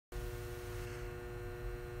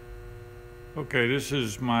Okay, this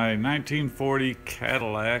is my 1940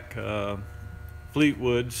 Cadillac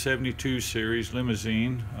Fleetwood 72 Series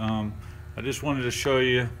Limousine. I just wanted to show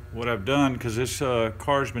you what I've done because this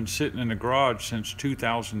car's been sitting in the garage since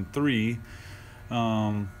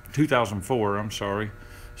 2004, I'm sorry.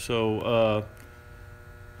 So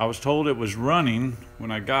I was told it was running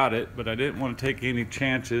when I got it, but I didn't want to take any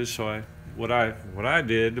chances. So what I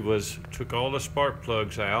did was took all the spark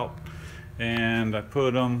plugs out and I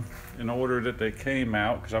put them in order that they came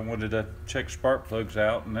out because I wanted to check spark plugs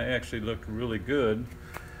out, and they actually looked really good.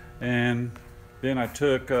 And then I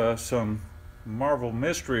took some Marvel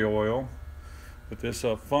Mystery Oil with this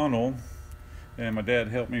funnel, and my dad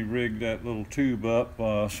helped me rig that little tube up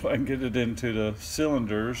so I can get it into the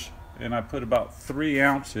cylinders. And I put about 3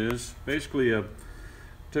 ounces, basically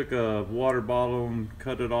took a water bottle and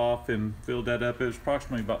cut it off and filled that up. It was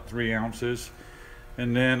approximately about 3 ounces.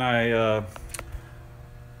 And then I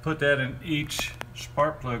put that in each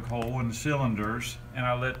spark plug hole in the cylinders, and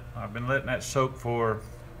I've been letting that soak for,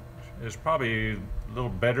 it's probably a little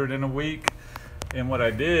better than a week. And what I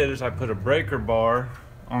did is I put a breaker bar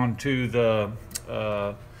onto the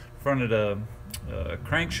front of the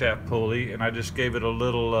crankshaft pulley, and I just gave it a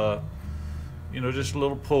little, just a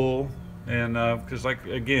little pull. And because, like,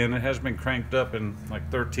 again, it hasn't been cranked up in like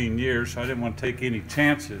 13 years, so I didn't want to take any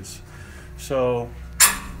chances. So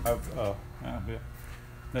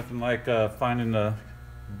nothing like finding a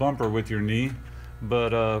bumper with your knee,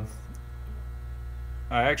 but I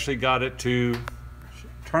actually got it to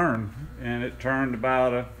turn, and it turned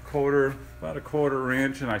about a quarter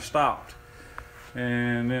inch, and I stopped.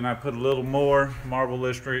 And then I put a little more Marvel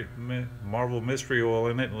Mystery Oil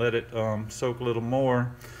in it and let it soak a little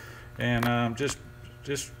more, and just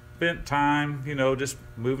spent time, just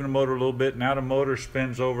moving the motor a little bit. Now the motor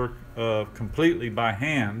spins over completely by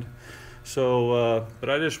hand. So,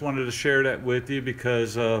 but I just wanted to share that with you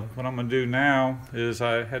because what I'm going to do now is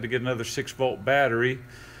I had to get another 6-volt battery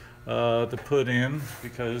to put in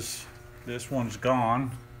because this one's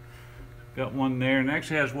gone. Got one there, and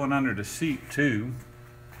actually has one under the seat too.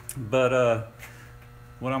 But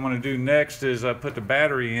what I'm going to do next is I put the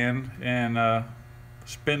battery in and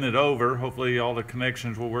spin it over. Hopefully all the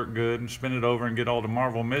connections will work good, and spin it over and get all the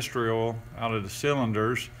Marvel Mystery Oil out of the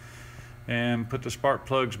cylinders, and put the spark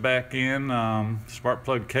plugs back in, spark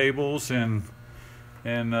plug cables, and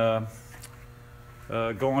go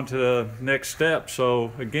on to the next step.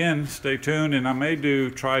 So again, stay tuned, and I may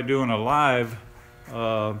try doing a live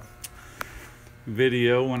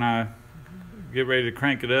video when I get ready to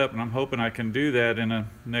crank it up, and I'm hoping I can do that in the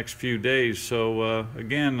next few days. So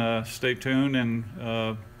again, stay tuned,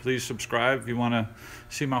 and please subscribe if you want to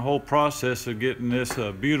see my whole process of getting this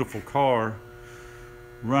beautiful car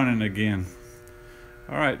running again.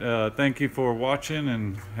 All right, thank you for watching,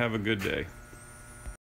 and have a good day.